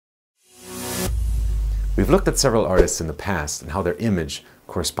We've looked at several artists in the past and how their image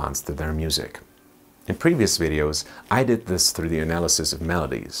corresponds to their music. In previous videos, I did this through the analysis of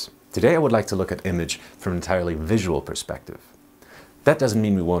melodies. Today I would like to look at image from an entirely visual perspective. That doesn't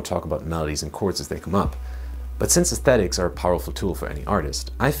mean we won't talk about melodies and chords as they come up, but since aesthetics are a powerful tool for any artist,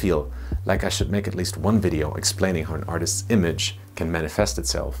 I feel like I should make at least one video explaining how an artist's image can manifest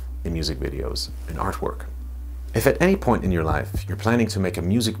itself in music videos and artwork. If at any point in your life you're planning to make a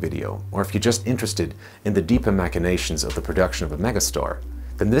music video, or if you're just interested in the deeper machinations of the production of a megastar,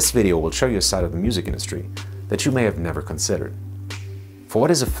 then this video will show you a side of the music industry that you may have never considered. For what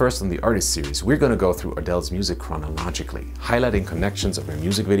is a first on the artist series, we're going to go through Adele's music chronologically, highlighting connections of her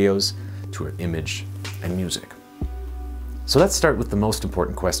music videos to her image and music. So let's start with the most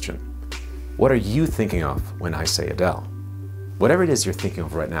important question. What are you thinking of when I say Adele? Whatever it is you're thinking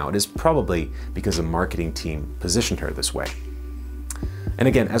of right now, it is probably because a marketing team positioned her this way. And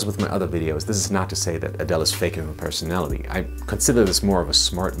again, as with my other videos, this is not to say that Adele is faking her personality. I consider this more of a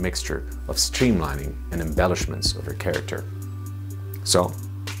smart mixture of streamlining and embellishments of her character. So,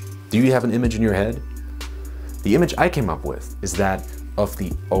 do you have an image in your head? The image I came up with is that of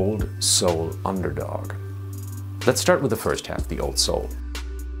the old soul underdog. Let's start with the first half, the old soul.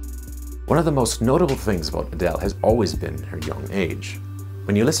 One of the most notable things about Adele has always been her young age.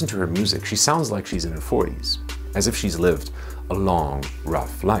 When you listen to her music, she sounds like she's in her 40s, as if she's lived a long,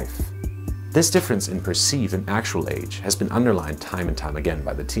 rough life. This difference in perceived and actual age has been underlined time and time again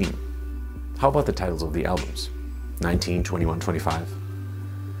by the team. How about the titles of the albums? 19, 21, 25?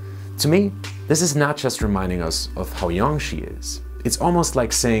 To me, this is not just reminding us of how young she is. It's almost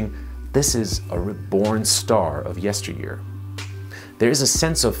like saying, this is a reborn star of yesteryear. There is a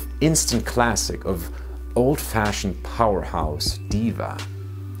sense of instant classic, of old-fashioned powerhouse diva.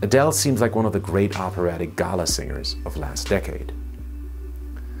 Adele seems like one of the great operatic gala singers of last decade.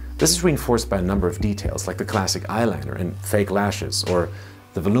 This is reinforced by a number of details like the classic eyeliner and fake lashes, or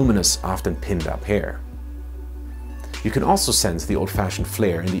the voluminous, often pinned-up hair. You can also sense the old-fashioned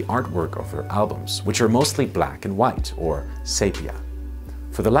flair in the artwork of her albums, which are mostly black and white, or sepia.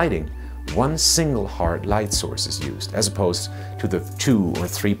 For the lighting, one single hard light source is used, as opposed to the 2- or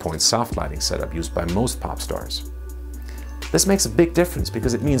 3-point soft lighting setup used by most pop stars. This makes a big difference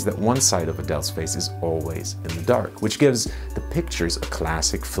because it means that one side of Adele's face is always in the dark, which gives the pictures a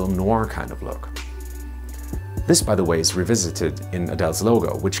classic film noir kind of look. This, by the way, is revisited in Adele's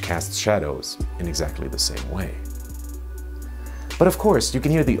logo, which casts shadows in exactly the same way. But of course, you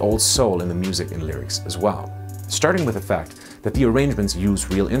can hear the old soul in the music and lyrics as well, starting with the fact that the arrangements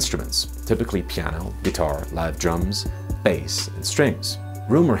use real instruments, typically piano, guitar, live drums, bass, and strings.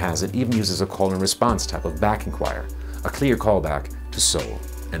 Rumor has it even uses a call and response type of backing choir, a clear callback to soul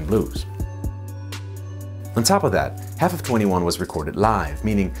and blues. On top of that, half of 21 was recorded live,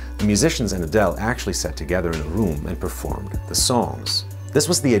 meaning the musicians and Adele actually sat together in a room and performed the songs. This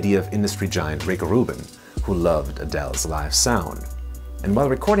was the idea of industry giant Rick Rubin, who loved Adele's live sound. And while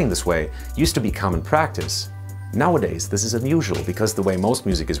recording this way used to be common practice, nowadays this is unusual because the way most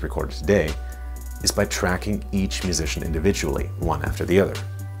music is recorded today is by tracking each musician individually, one after the other.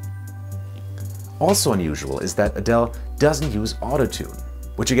 Also unusual is that Adele doesn't use autotune,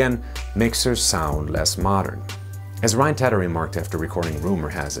 which again makes her sound less modern. As Ryan Tedder remarked after recording Rumor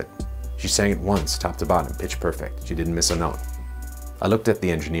has it, she sang it once, top to bottom, pitch perfect. She didn't miss a note. I looked at the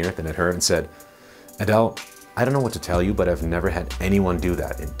engineer, then at her, and said, Adele, I don't know what to tell you, but I've never had anyone do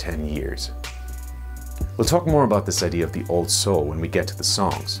that in 10 years. We'll talk more about this idea of the old soul when we get to the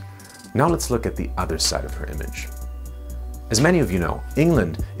songs. Now let's look at the other side of her image. As many of you know,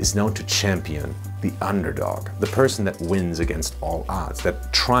 England is known to champion the underdog, the person that wins against all odds,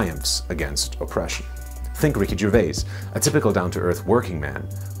 that triumphs against oppression. Think Ricky Gervais, a typical down-to-earth working man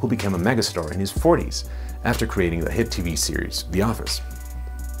who became a megastar in his 40s after creating the hit TV series The Office.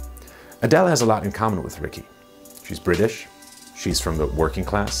 Adele has a lot in common with Ricky. She's British, she's from the working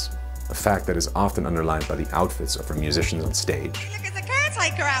class, a fact that is often underlined by the outfits of her musicians on stage. Look at the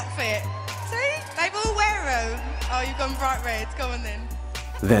caretaker outfit. See? They all wear them. Oh, you've gone bright red. Go on then.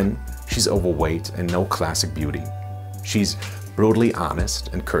 Then, she's overweight and no classic beauty. She's brutally honest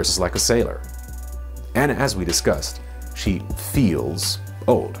and curses like a sailor. And as we discussed, she feels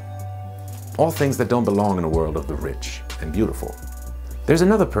old. All things that don't belong in a world of the rich and beautiful. There's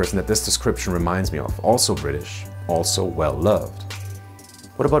another person that this description reminds me of, also British, also well-loved.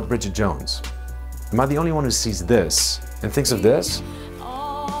 What about Bridget Jones? Am I the only one who sees this and thinks of this?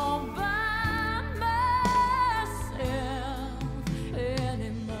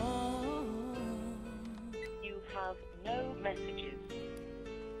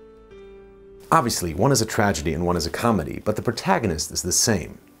 Obviously, one is a tragedy and one is a comedy, but the protagonist is the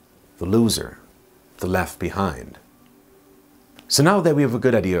same, the loser. the left behind. So now that we have a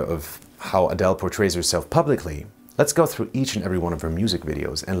good idea of how Adele portrays herself publicly, let's go through each and every one of her music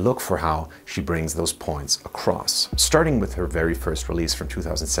videos and look for how she brings those points across, starting with her very first release from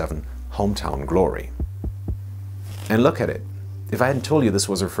 2007, Hometown Glory. And look at it. If I hadn't told you this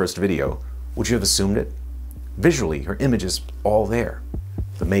was her first video, would you have assumed it? Visually, her image is all there.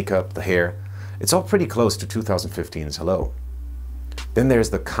 The makeup, the hair, it's all pretty close to 2015's Hello. Then there's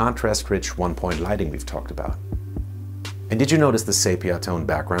the contrast-rich one-point lighting we've talked about. And did you notice the sepia tone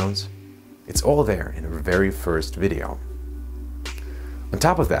backgrounds? It's all there in her very first video. On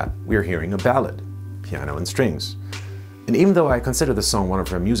top of that, we're hearing a ballad, piano and strings. And even though I consider the song one of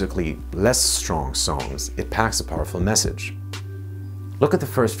her musically less strong songs, it packs a powerful message. Look at the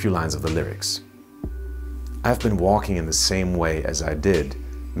first few lines of the lyrics. I've been walking in the same way as I did,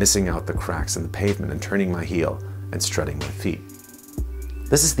 missing out the cracks in the pavement and turning my heel and strutting my feet.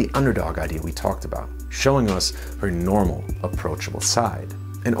 This is the underdog idea we talked about, showing us her normal, approachable side.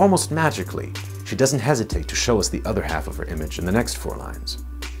 And almost magically, she doesn't hesitate to show us the other half of her image in the next 4 lines.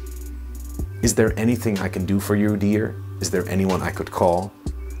 Is there anything I can do for you, dear? Is there anyone I could call?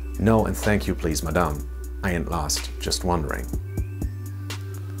 No, and thank you, please, madame. I ain't lost, just wondering.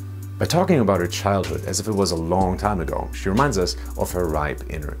 By talking about her childhood as if it was a long time ago, she reminds us of her ripe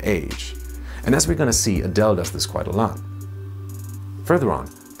inner age. And as we're gonna see, Adele does this quite a lot. Further on,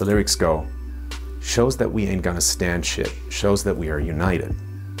 the lyrics go, shows that we ain't gonna stand shit, shows that we are united.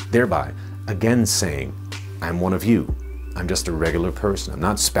 Thereby, again saying, I'm one of you. I'm just a regular person. I'm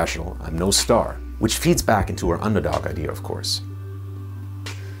not special. I'm no star. Which feeds back into her underdog idea, of course.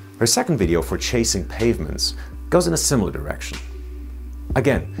 Her second video for Chasing Pavements goes in a similar direction.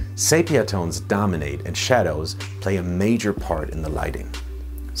 Again, sepia tones dominate and shadows play a major part in the lighting.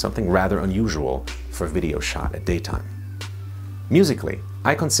 Something rather unusual for a video shot at daytime. Musically,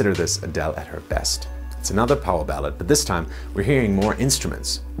 I consider this Adele at her best. It's another power ballad, but this time we're hearing more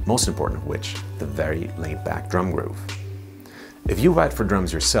instruments, most important of which, the very laid-back drum groove. If you write for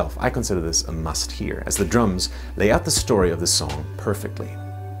drums yourself, I consider this a must-hear, as the drums lay out the story of the song perfectly.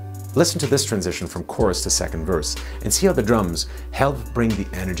 Listen to this transition from chorus to second verse and see how the drums help bring the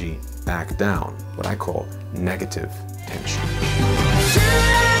energy back down, what I call negative tension. Should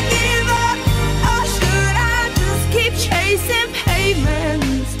I give up or should I just keep chasing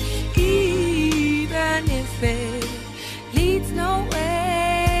pavements, even if it leads nowhere?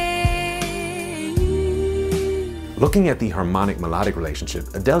 Looking at the harmonic-melodic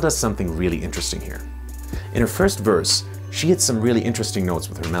relationship, Adele does something really interesting here. In her first verse, she hits some really interesting notes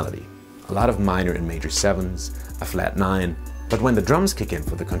with her melody. A lot of minor and major 7s, a flat 9, but when the drums kick in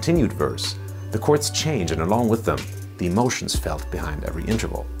for the continued verse, the chords change and along with them, the emotions felt behind every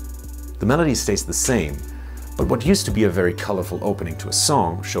interval. The melody stays the same, but what used to be a very colorful opening to a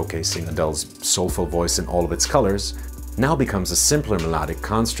song, showcasing Adele's soulful voice in all of its colors, now becomes a simpler melodic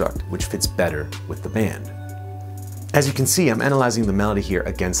construct which fits better with the band. As you can see, I'm analyzing the melody here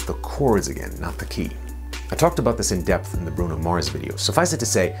against the chords again, not the key. I talked about this in depth in the Bruno Mars video. Suffice it to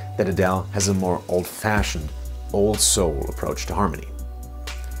say that Adele has a more old-fashioned, old soul approach to harmony.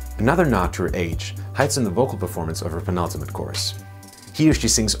 Another nod to her age hides in the vocal performance of her penultimate chorus. Here she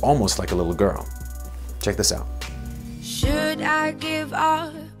sings almost like a little girl. Check this out. Should I give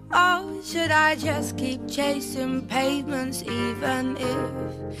up or should I just keep chasing pavements, even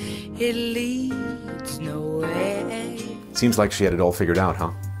if it leads nowhere? Seems like she had it all figured out,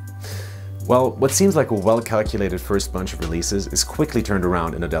 huh? Well, what seems like a well-calculated first bunch of releases is quickly turned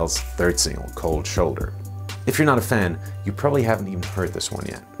around in Adele's third single, Cold Shoulder. If you're not a fan, you probably haven't even heard this one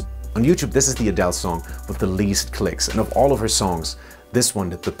yet. On YouTube, this is the Adele song with the least clicks, and of all of her songs, this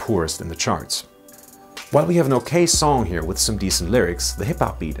one did the poorest in the charts. While we have an okay song here with some decent lyrics, the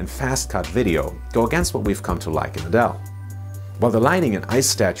hip-hop beat and fast-cut video go against what we've come to like in Adele. While the lighting and ice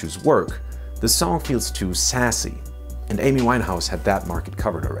statues work, the song feels too sassy, and Amy Winehouse had that market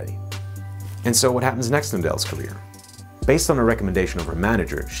covered already. And so what happens next in Adele's career? Based on a recommendation of her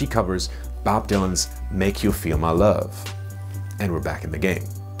manager, she covers Bob Dylan's Make You Feel My Love. And we're back in the game.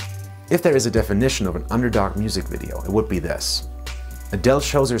 If there is a definition of an underdog music video, it would be this. Adele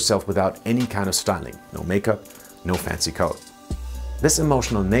shows herself without any kind of styling, no makeup, no fancy coat. This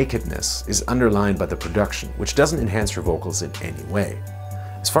emotional nakedness is underlined by the production, which doesn't enhance her vocals in any way.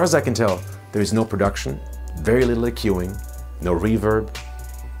 As far as I can tell, there is no production, very little EQing, no reverb,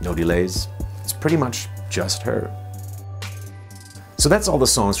 no delays. It's pretty much just her. So that's all the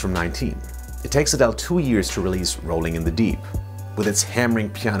songs from 19. It takes Adele 2 years to release Rolling in the Deep, with its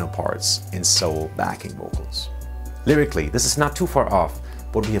hammering piano parts and soul backing vocals. Lyrically, this is not too far off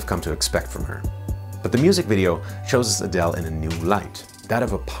what we have come to expect from her. But the music video shows us Adele in a new light, that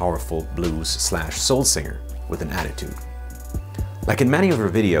of a powerful blues/soul singer with an attitude. Like in many of her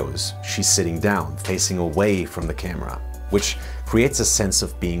videos, she's sitting down, facing away from the camera, which creates a sense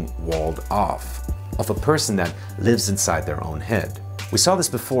of being walled off, of a person that lives inside their own head. We saw this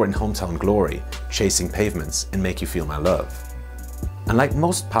before in Hometown Glory, Chasing Pavements, and Make You Feel My Love. Unlike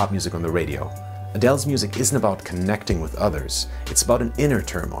most pop music on the radio, Adele's music isn't about connecting with others, it's about an inner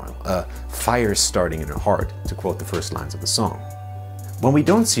turmoil, a fire starting in her heart, to quote the first lines of the song. When we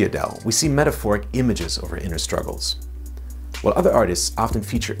don't see Adele, we see metaphoric images of her inner struggles. While other artists often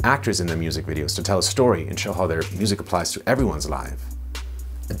feature actors in their music videos to tell a story and show how their music applies to everyone's life,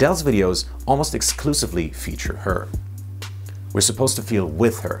 Adele's videos almost exclusively feature her. We're supposed to feel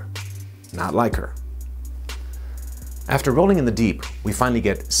with her, not like her. After Rolling in the Deep, we finally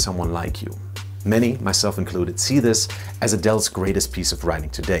get Someone Like You. Many, myself included, see this as Adele's greatest piece of writing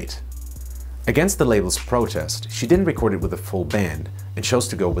to date. Against the label's protest, she didn't record it with a full band and chose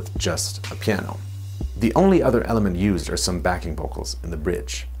to go with just a piano. The only other element used are some backing vocals in the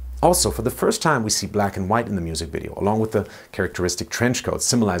bridge. Also, for the first time we see black and white in the music video, along with the characteristic trench coat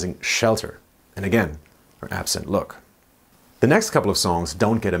symbolizing shelter, and again, her absent look. The next couple of songs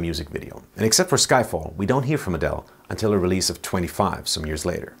don't get a music video, and except for Skyfall, we don't hear from Adele until her release of 25 some years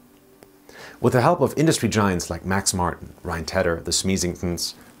later. With the help of industry giants like Max Martin, Ryan Tedder, the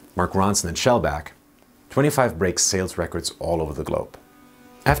Smeezingtons, Mark Ronson and Shellback, 25 breaks sales records all over the globe.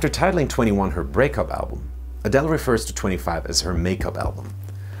 After titling 21 her breakup album, Adele refers to 25 as her makeup album,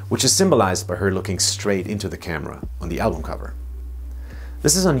 which is symbolized by her looking straight into the camera on the album cover.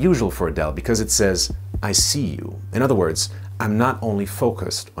 This is unusual for Adele because it says, "I see you." In other words, I'm not only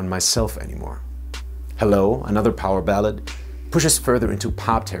focused on myself anymore. Hello, another power ballad, pushes further into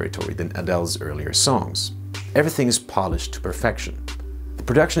pop territory than Adele's earlier songs. Everything is polished to perfection. The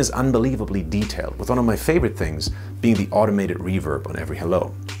production is unbelievably detailed, with one of my favorite things being the automated reverb on every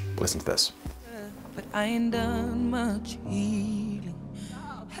hello. Listen to this. But I ain't done much healing.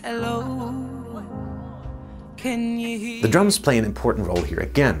 Hello, can you hear? The drums play an important role here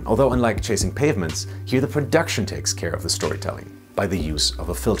again, although unlike Chasing Pavements, here the production takes care of the storytelling by the use of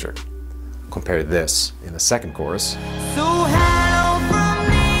a filter. Compare this in the second chorus. So hello from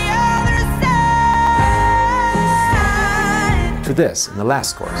the other side. To this in the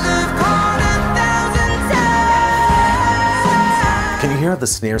last chorus. Can you hear how the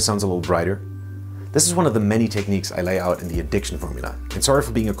snare sounds a little brighter? This is one of the many techniques I lay out in the Addiction Formula. And sorry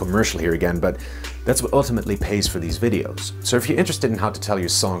for being a commercial here again, but that's what ultimately pays for these videos. So if you're interested in how to tell your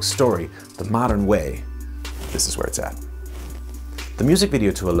song's story the modern way, this is where it's at. The music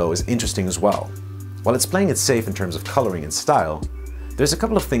video to Hello is interesting as well. While it's playing it safe in terms of coloring and style, there's a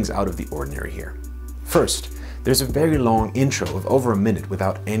couple of things out of the ordinary here. First, there's a very long intro of over a minute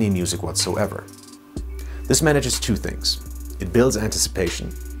without any music whatsoever. This manages two things. It builds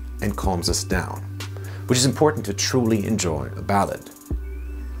anticipation and calms us down, which is important to truly enjoy a ballad.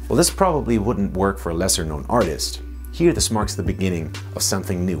 While this probably wouldn't work for a lesser-known artist, here this marks the beginning of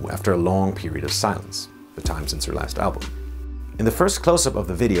something new after a long period of silence, the time since her last album. In the first close-up of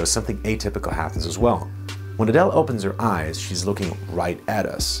the video, something atypical happens as well. When Adele opens her eyes, she's looking right at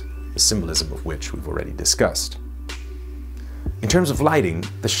us, the symbolism of which we've already discussed. In terms of lighting,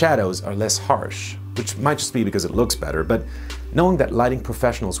 the shadows are less harsh, which might just be because it looks better, but knowing that lighting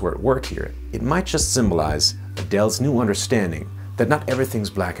professionals were at work here, it might just symbolize Adele's new understanding that not everything's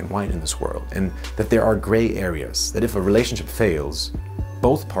black and white in this world, and that there are gray areas, that if a relationship fails,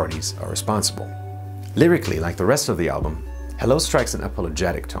 both parties are responsible. Lyrically, like the rest of the album, Hello strikes an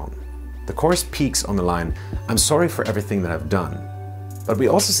apologetic tone. The chorus peaks on the line, "I'm sorry for everything that I've done." But we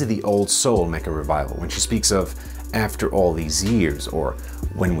also see the old soul make a revival when she speaks of "after all these years" or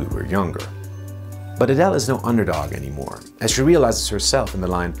 "when we were younger." But Adele is no underdog anymore, as she realizes herself in the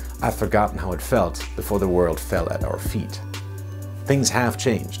line, "I've forgotten how it felt before the world fell at our feet." Things have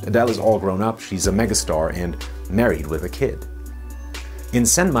changed. Adele is all grown up, she's a megastar and married with a kid. In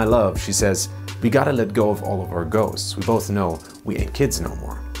Send My Love, she says, "We gotta let go of all of our ghosts. We both know we ain't kids no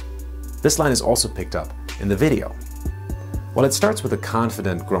more." This line is also picked up in the video. While it starts with a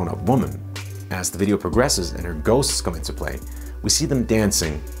confident grown-up woman, as the video progresses and her ghosts come into play, we see them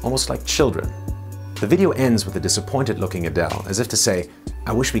dancing almost like children. The video ends with a disappointed-looking Adele, as if to say,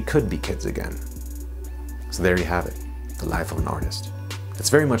 "I wish we could be kids again." So there you have it, the life of an artist. It's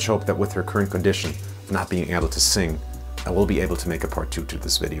very much hope that with her current condition of not being able to sing, I will be able to make a part 2 to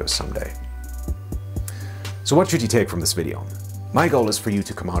this video someday. So what should you take from this video? My goal is for you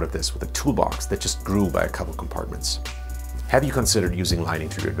to come out of this with a toolbox that just grew by a couple compartments. Have you considered using lighting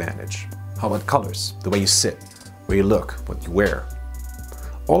to your advantage? How about colors, the way you sit, where you look, what you wear?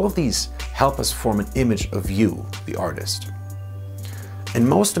 All of these help us form an image of you, the artist. And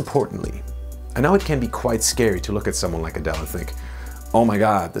most importantly, I know it can be quite scary to look at someone like Adele and think, oh my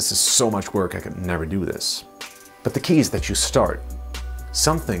God, this is so much work, I could never do this. But the key is that you start.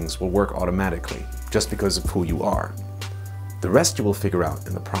 Some things will work automatically just because of who you are. The rest you will figure out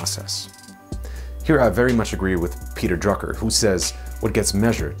in the process. Here I very much agree with Peter Drucker, who says, what gets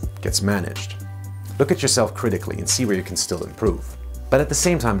measured gets managed. Look at yourself critically and see where you can still improve. But at the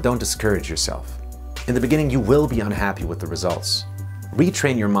same time, don't discourage yourself. In the beginning, you will be unhappy with the results.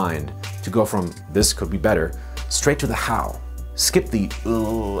 Retrain your mind to go from this could be better straight to the how. Skip the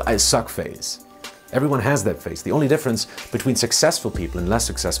I suck phase. Everyone has that phase. The only difference between successful people and less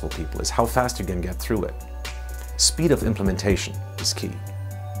successful people is how fast you can get through it. Speed of implementation is key.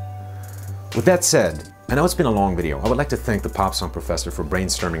 With that said, I know it's been a long video. I would like to thank the pop song professor for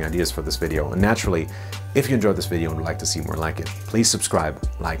brainstorming ideas for this video. And naturally, if you enjoyed this video and would like to see more like it, please subscribe,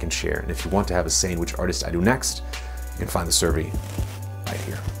 like, and share. And if you want to have a say in which artist I do next, you can find the survey right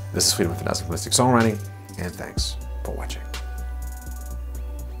here. This is Freedom of Holistic Songwriting, and thanks for watching.